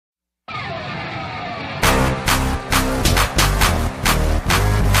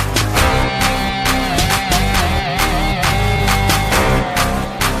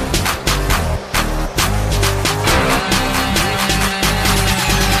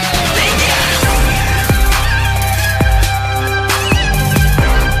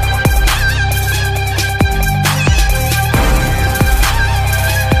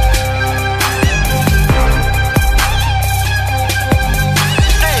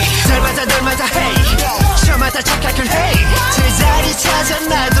다 착각을 해 제자리 찾아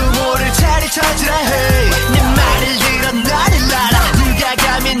나도 모를 자리 찾으라 해 내 말을 들어 나를 알아 누가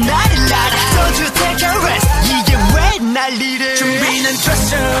가면 나를 알아 Don't you take a rest 이게 왜 난리를 준비는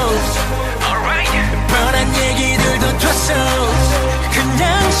됐어 뻔한 얘기들도 됐어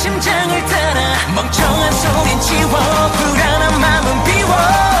그냥 심장을 따라 멍청한 소린 지워 불안한 맘은 비워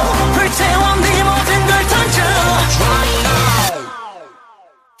불태워 네 모든 걸 던져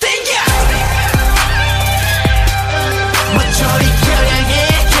모조리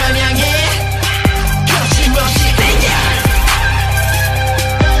겨냥해 거침없이 땡겨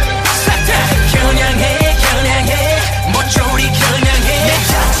싹 다 겨냥해 모조리 겨냥해 내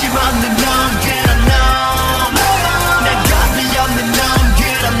거침없는 놈 그런 놈난 겁이 없는 놈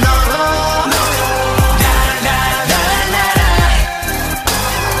그런 놈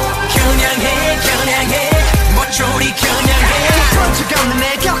겨냥해 모조리 겨냥해 본 적 없는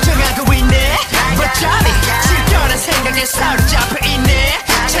내 걱정하고 있네 어쩌니 실겨는 생각에 사로잡혀 있네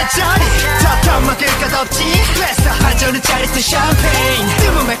차라리 더 겁먹을 것 없지 됐어 한 잔은 짜릿한 샴페인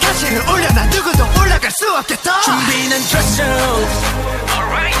뜨문에 가시를 올려놔 누구도 올라갈 수 없겠다 준비는 됐어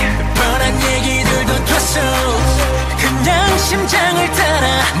뻔한 얘기들도 됐어 그냥 심장을 따라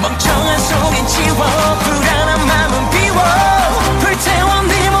멍청한 소린 지워 불안한 맘은 비워 불태워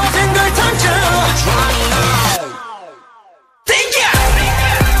네 모든 걸 던져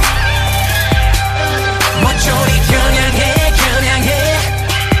모조리 겨냥해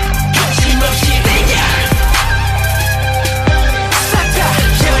거침없이 땡겨 싹 다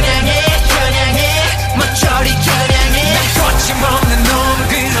겨냥해 모조리 겨냥해 난 거침없는 놈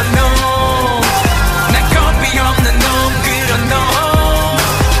그런 놈난 겁이 없는 놈 그런 놈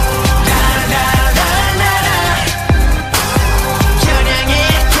겨냥해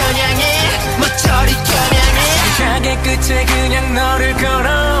모조리 겨냥해 가게 끝에 그냥 너를 걸어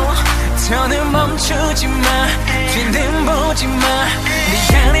더는 멈추지 마 뒤는 보지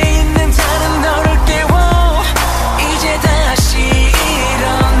마네 안에 있는 다른 너를 깨워 이제 다시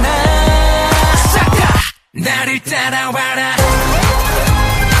일어나 싹 다 나를 따라와라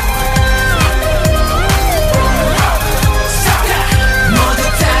싹 다 모두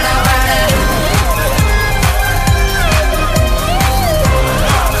따라와라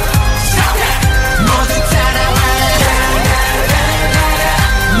싹 다 모두 따라와라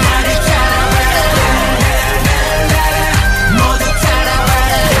나를 모두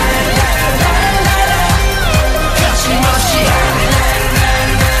따라와라 거침없이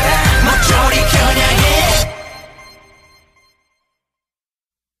모조리 겨냥해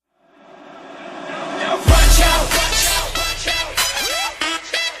Watch out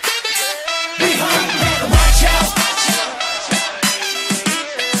We home man watch out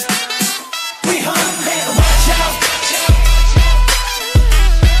We home man watch out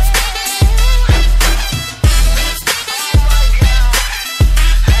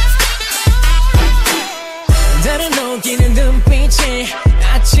나를 녹이는 눈빛에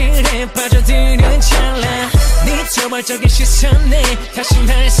아찔해 빠져드는 찰나 네 초발적인 시선에 다시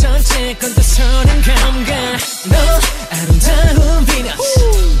날 선택 건너서는 감각 너 아름다운 비너스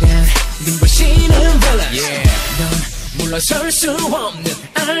난 눈부시는 밸런스 넌 물러설 수 없는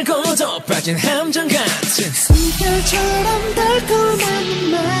알고도 빠진 함정 같은 숨결처럼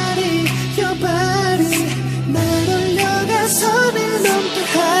달콤한 말이 Your body 날 올려가서는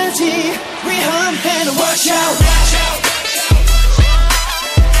엄격하지 We home and watch out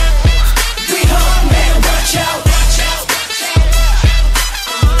We home and watch out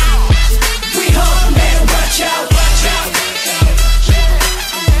We home and watch out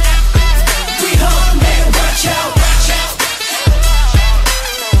We home and watch out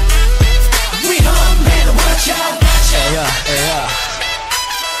We home and watch out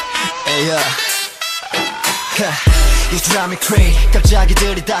You drive me crazy 갑자기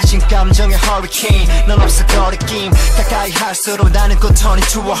들이닥친 감정의 hurricane 넌 없어 거리낌 가까이 할수록 나는 곧 turn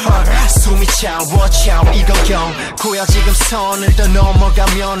into a her 숨이 차 watch out 이건 경고야 지금 선을 더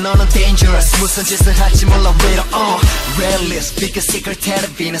넘어가면 너는 dangerous 무슨 짓을 할지 몰라 외로 Realist big secret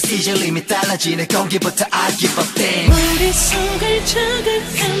television 이제 림이 달라지네 거기부터 I give a damn 머릿속을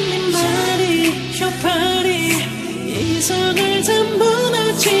자극한 네 말이 Your body 이성을 다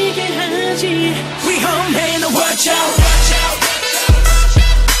무너지게 하지 We home and watch out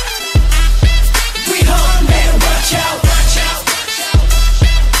We home and watch out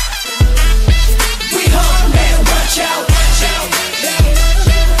We home and watch out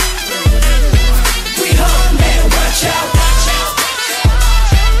We home and watch out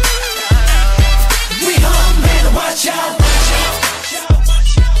We home and watch out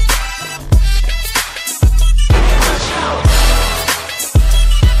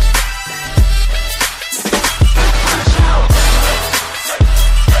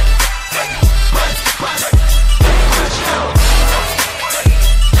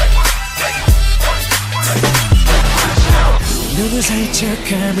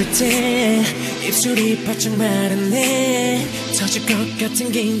잡을 때 입술이 바짝 마르네 터질 것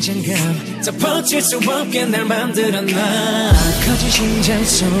같은 긴장감 더 버틸 수 없게 날 만들었나 커진 심장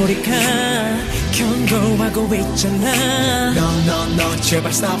소리가 경고하고 있잖아 No no no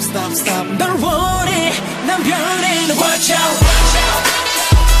제발 stop stop stop 널 원해 난 변해 너 watch out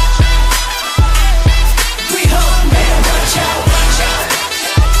We home man watch out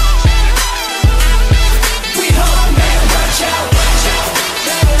We home man watch out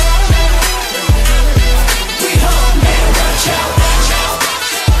We home man watch out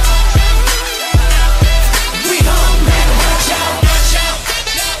We home man watch out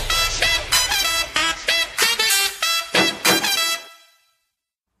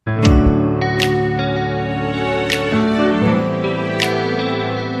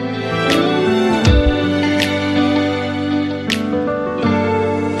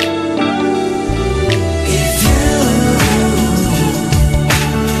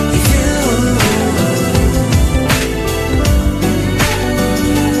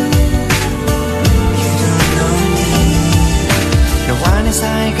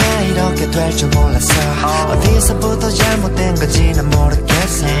될 줄 몰랐어 어디서부터 잘못된 건지 난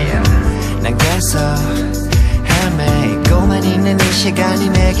모르겠어 난 계속 헤매고만 있는 이 시간이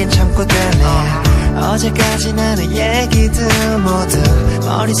내겐 참고되네 어제까지 나는 얘기들 모두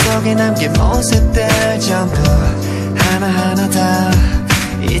머릿속에 남긴 모습들 전부 하나하나 다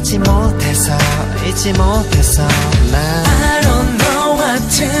잊지 못해서 난 I don't know what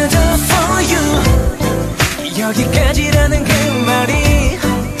to do for you 여기까지라는 그 말이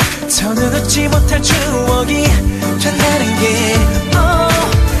더는 얻지 못할 추억이 된다는 게 Oh,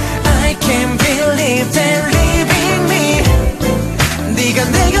 I can't believe they're leaving me 네가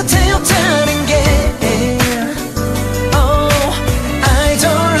내 곁에 없다는 게 Oh, I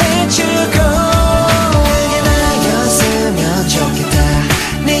don't let you go 그게 나였으면 좋겠다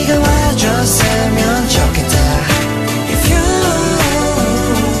네가 와줬으면 좋겠다 If you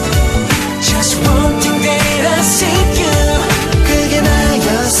just one thing that I seek you 그게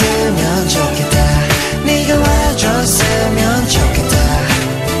나였으면 좋겠다 네가 와줬으면 좋겠다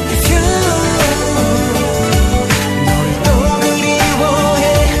If you 너를 또 그리워해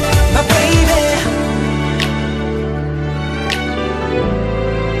My baby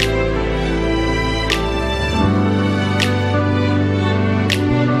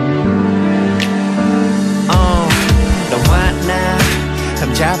너와 나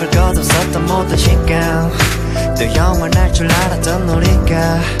흠잡을 것 없었던 모든 시간 또 영원할 줄 알았던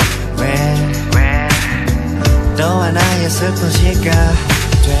우리가 왜 또 하나의 슬픈 시가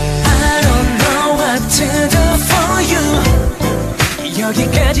돼 I don't know what to do for you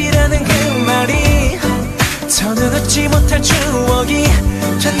여기까지라는 그 말이 더는 얻지 못할 추억이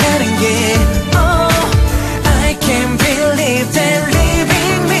된다는 게 Oh, I can't believe they're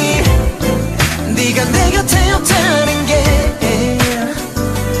leaving me 네가 내 곁에 없다는 게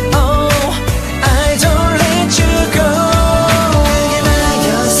Oh, I don't let you go 그게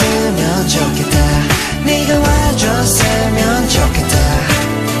나였으면 좋겠다 네가 와줬으면 좋겠다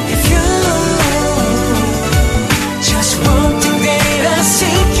If you just one thing that I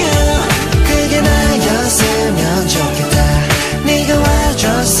seek you 그게 나였으면 좋겠다 네가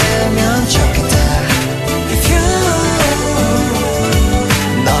와줬으면 좋겠다 If you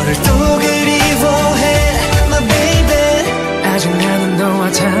너를 또 그리워해 My baby 아직 나는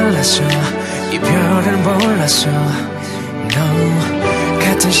너와 달랐어 이별을 몰랐어 No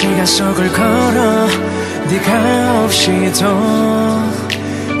같은 시간 속을 걸어 네가 없이도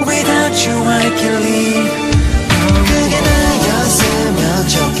Without you I can live 그게 나였으면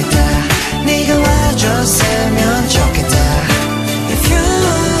좋겠다 네가 와줬으면 좋겠다 If you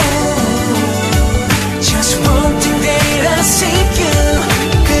just one thing that I seek you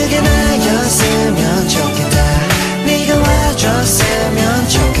그게 나였으면 좋겠다 네가 와줬으면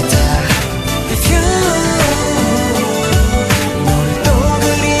좋겠다 If you 너를 또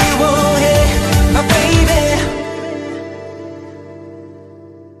그리워해 My baby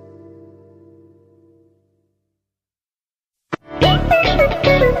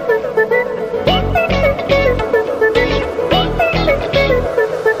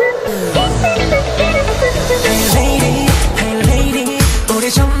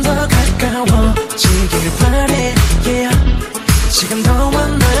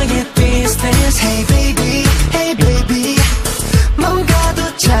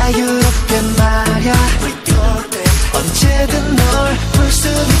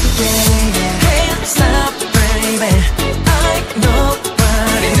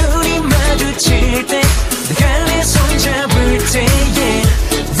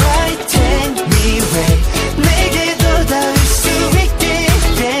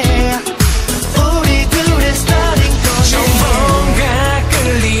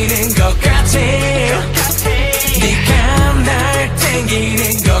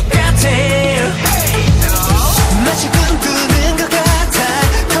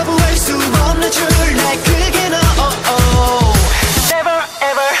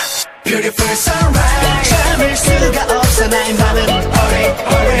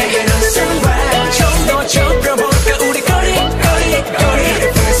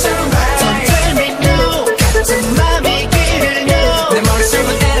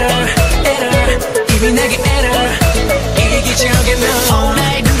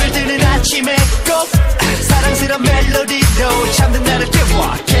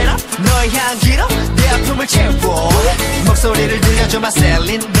들어줘 my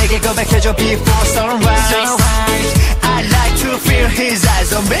Celine 내게 고백해줘 before sunrise I like to feel his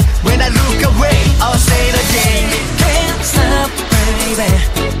eyes on me when I look away I'll say it again Can't stop baby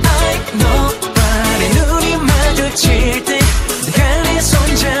I know body 눈이 마주칠 때 내가 네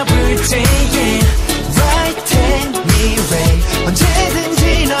손잡을 때 yeah. Right hand me way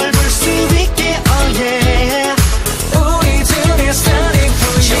언제든지 널 볼 수 있게 oh yeah 우리 둘이 starting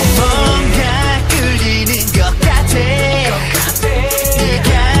for you 뭔가 끌리는 것 같아 네가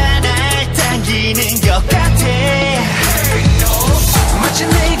날 당기는 것 같아 마치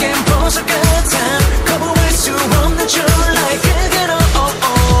내겐 보석 같아 거부할 수 없는 true like 그대로 oh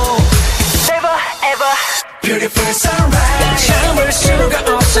oh Never ever Beautiful sunrise 참을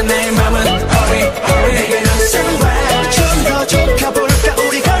수가 없어 내 맘은 Hurry hurry 내게는 sunrise 좀 더 좁혀볼까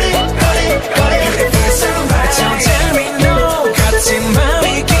우리 거리 Beautiful sunrise Don't tell me no 같은 맘이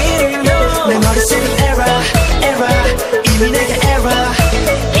길이 no 내 머릿속은 error 이미 내게 error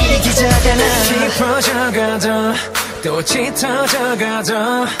이기적이잖아 깊어져가도 또 짙어져가도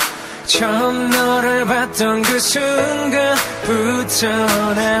처음 너를 봤던 그 순간부터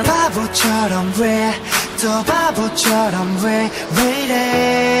난 바보처럼 왜 또 바보처럼 왜 이래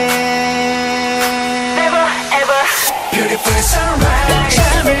Never ever Beautiful sunrise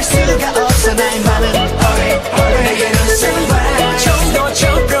참을 수가 없어 나의 맘은 Hurry 내게는 sunrise 좀 더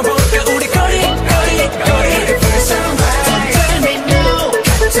좁혀볼까 우리 거리 Beautiful sunrise Don't tell me no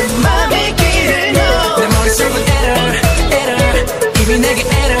같은 맘의 길을 no 내 머릿속은 error 이미 내게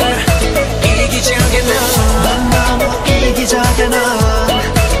error 이기적인 넌 너무 이기적이야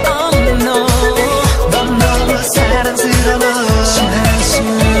Oh no 넌 너무 사랑스러워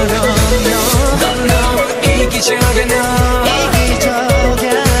넌 너무 이기적인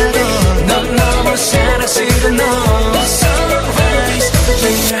넌 너무 사랑스러운 Sunrise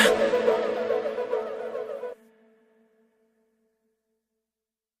yeah.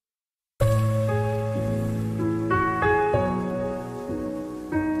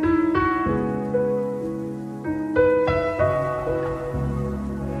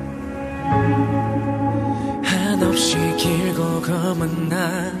 한없이 길고 검은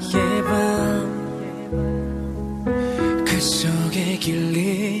나의 밤 그 속에 길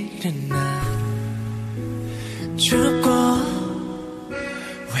잃은 나 춥고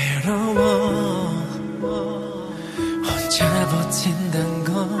외로워 혼자 버틴단 건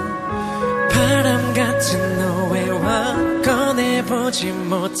바람 같은 노래와 꺼내보지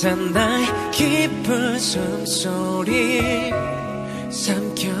못한 나의 깊은 숨소리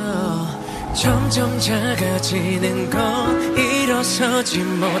삼켜 점점 작아지는 건 일어서지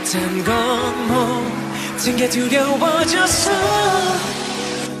못한 건 모든 게 두려워졌어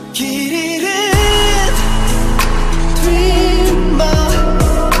길 잃은 dreamer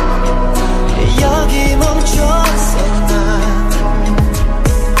여기 멈췄어 난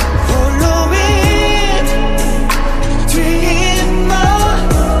홀로인 dreamer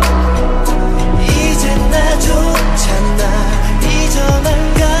이제 나조차 날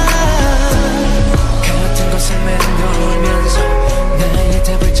잊어만가 같은 곳에 맴돌면서 나의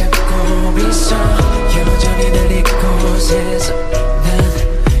답을 찾고 있어 여전히 늘 이곳에서 난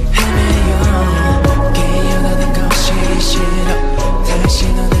헤매여 깨어나는 것이 싫어 다시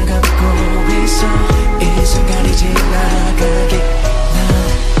눈을 감고 있어 이 순간이 지나가길 난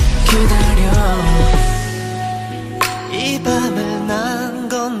기다려 이 밤을 난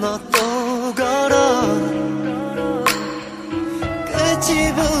건너 또 걸어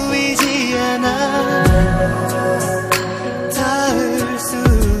끝이 보이지 않아 닿을 수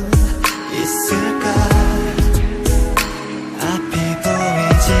있을까 앞이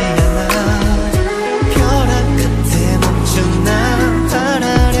보이지 않아 벼락 끝에 멈춘 난 발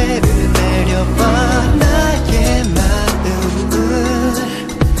아래를 내려봐 나의 마음을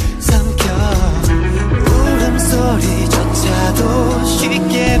삼켜 울음소리조차도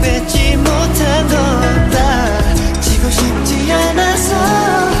쉽게 뱉지 못한 넌 나 지고 싶지 않아서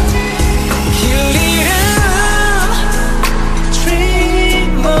길 잃은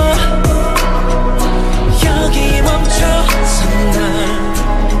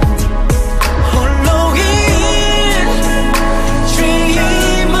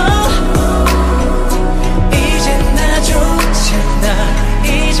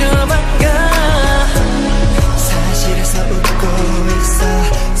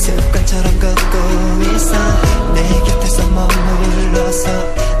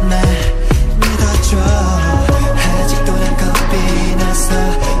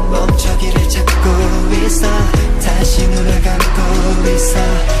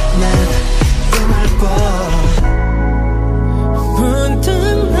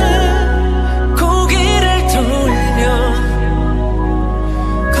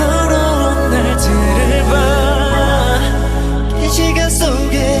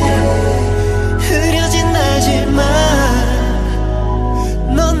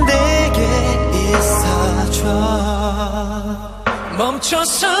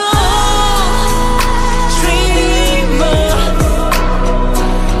멈춰서 Dreamer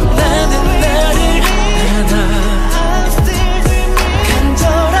나는 나를 안아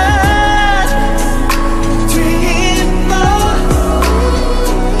간절한 Dreamer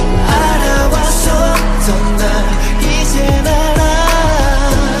알아왔었던 날 이제 알아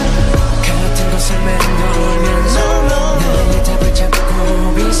같은 곳을 맴돌면서 나의 답을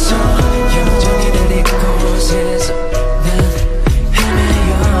찾고 있어 여전히 늘 이곳에서 난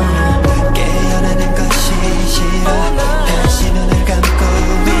헤매요 깨어나는 것이 싫어 다시 눈을 감고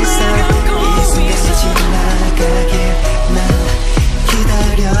있어 이 순간이 지나가길 난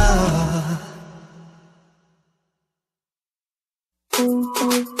기다려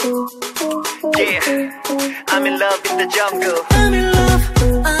Yeah, I'm in love in the jungle. I'm in love,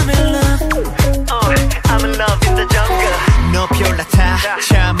 I'm in love I'm in love in the jungle. 높이 올라타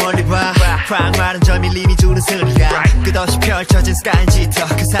저 멀리 봐 광활한 저 밀림이 주는 소리가 끝없이 펼쳐진 스카이지터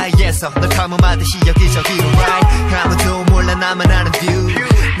그 사이에서 널 탐험하듯이 여기저기로 ride 아무도 몰라 나만 아는 view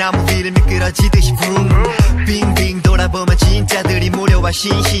나무 위를 미끄러지듯이 vroom 빙빙 돌아보면 진짜들이 몰려와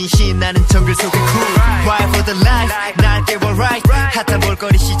신신신 나는 정글 속의 cool Ride for the life 날 깨워 right 핫한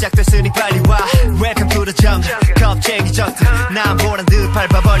볼거리 시작됐으니 빨리 와 Welcome to the jungle 겁쟁이 적들 난 보란 듯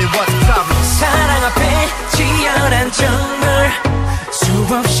밟아버려 what's the problem 사랑 앞에 치열한 정글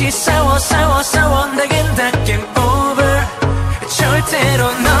수없이 싸워 내겐 다 game over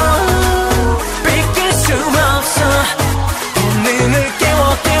절대로 너 뺏길 수 없어 본능을 깨워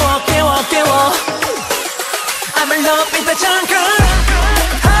I'm in love in the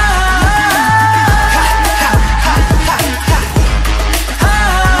jungle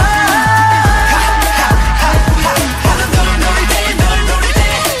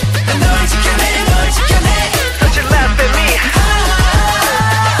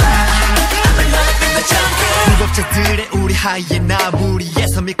불법자들의 우리 하이에나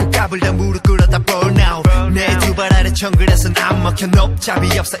무리에서 믿고 까불다 무릎 꿇었다 burn out 내 두 발 아래 정글에선 안 먹혀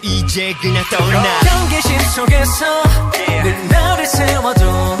높잡이 없어 이제 그냥 떠나 경계심 속에서 늘 나를 세워도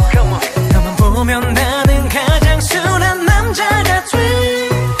너만 보면 나는 가장 순한 남자가 돼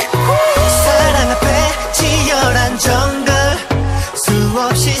사랑 앞에 치열한 정글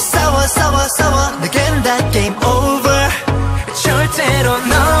수없이 싸워 내겐 다 game over 절대로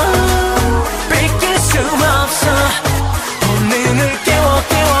너 뺏길 수 없어 본능을 깨워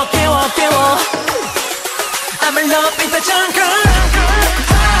I'm in love with the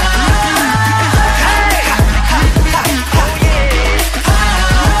jungle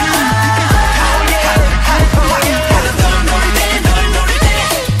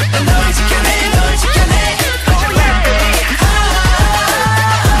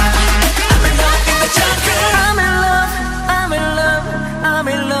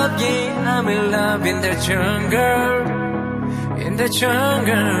in the jungle, in the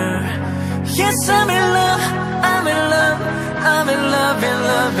jungle. Yes, I'm in love, I'm in love, I'm in love, in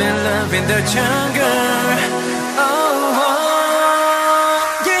love, in love, in the jungle. Oh,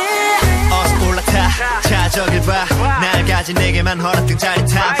 yeah. 어서 올라타, 자적을 봐. 날 가진 내게만 허락된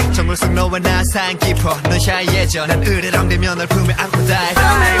짜릿함. 정글 속 너와 나 사인 깊어. 넌 샤이해져. 난 으르렁대며 널 품에 안고 dive.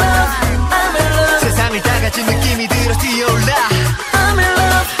 I'm in love, I'm in love. 세상을 다 가진 느낌이 들어 뛰어올라. I'm in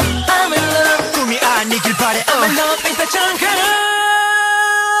love, I'm in love. 꿈이 아니길 바래. I'm in love with the jungle.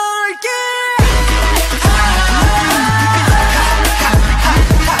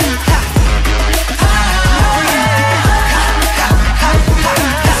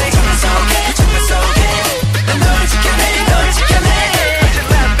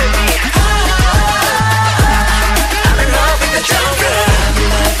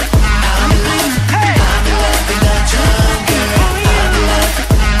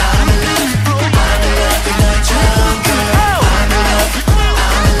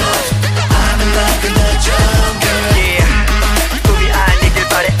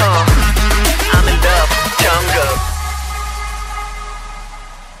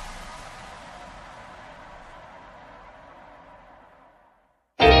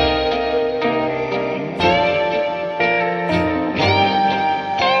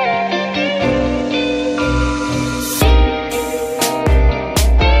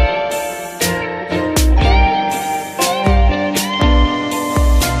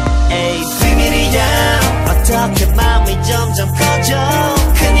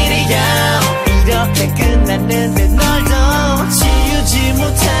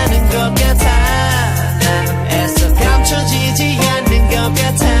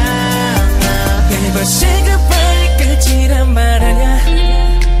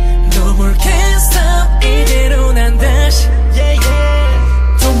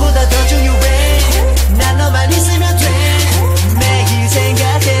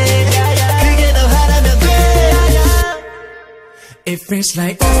 feels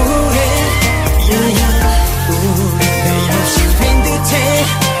like 우울해 내 욕심 빈 듯해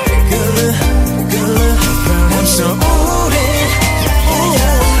But I'm so 우울해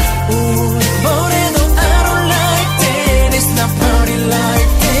뭐래도 I don't like that It's not party like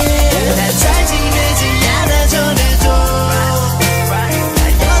that 난 잘 지내지 않아 전해줘 난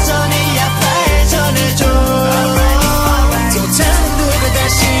여전히 아파해 전해줘 또 다른 누가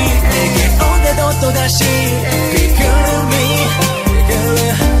다시 내게 온데도 또다시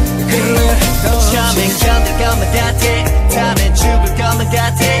처음엔 견딜 것만 같아 다음엔 죽을 것만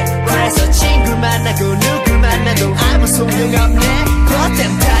같아 그래서 친구를 만나고 누굴 만나도 아무 소용없네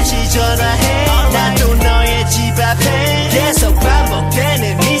그땐 다시 저